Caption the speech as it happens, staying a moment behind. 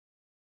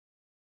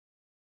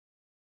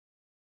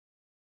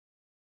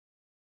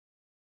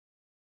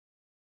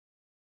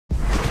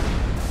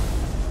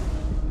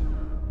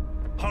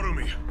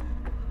Harumi!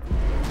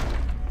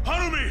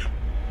 Harumi!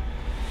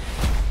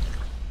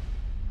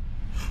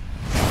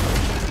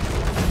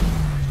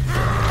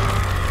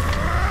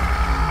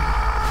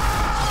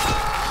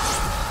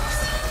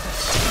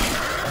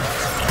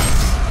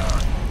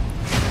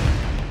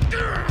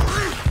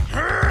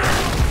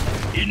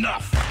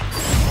 Enough!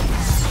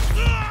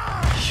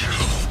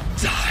 You'll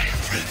die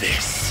for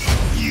this.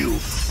 You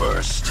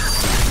first.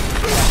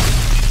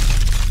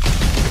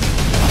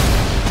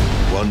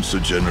 Once a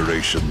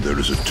generation, there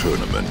is a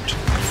tournament.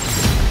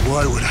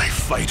 Why would I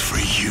fight for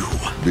you?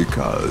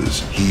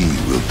 Because he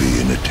will be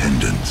in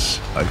attendance.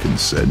 I can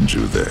send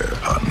you there,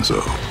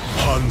 Hanzo.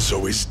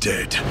 Hanzo is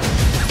dead.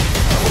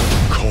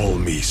 Call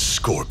me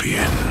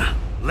Scorpion.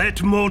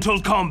 Let Mortal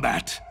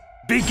Kombat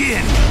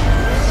begin!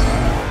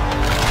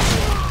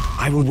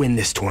 I will win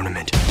this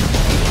tournament.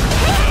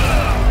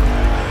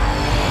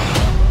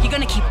 You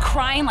gonna keep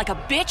crying like a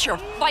bitch or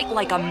fight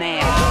like a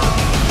man?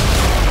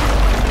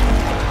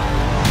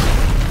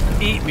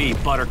 Eat me,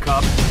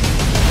 Buttercup.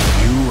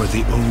 You are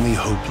the only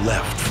hope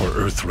left for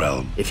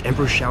Earthrealm. If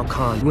Emperor Shao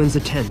Kahn wins the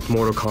 10th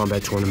Mortal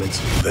Kombat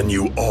tournament, Then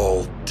you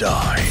all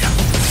die.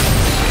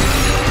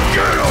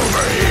 Get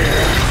over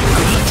here!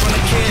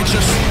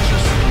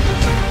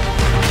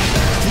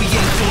 We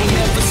ain't gonna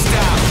never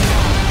stop.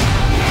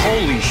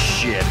 holy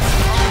shit!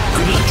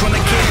 Good luck trying to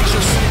catch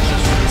us.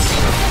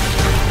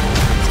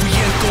 We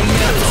ain't gonna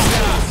never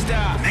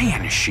stop.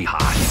 Man, is she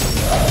hot.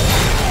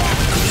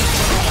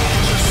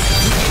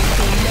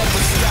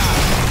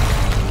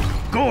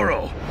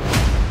 Goro!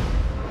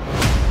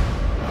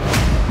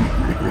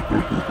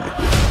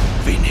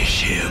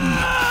 Finish him.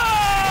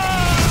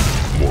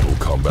 Mortal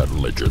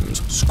Kombat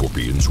Legends: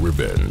 Scorpion's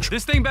Revenge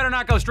This thing better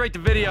not go straight to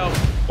video.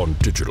 on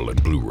digital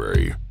and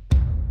Blu-ray.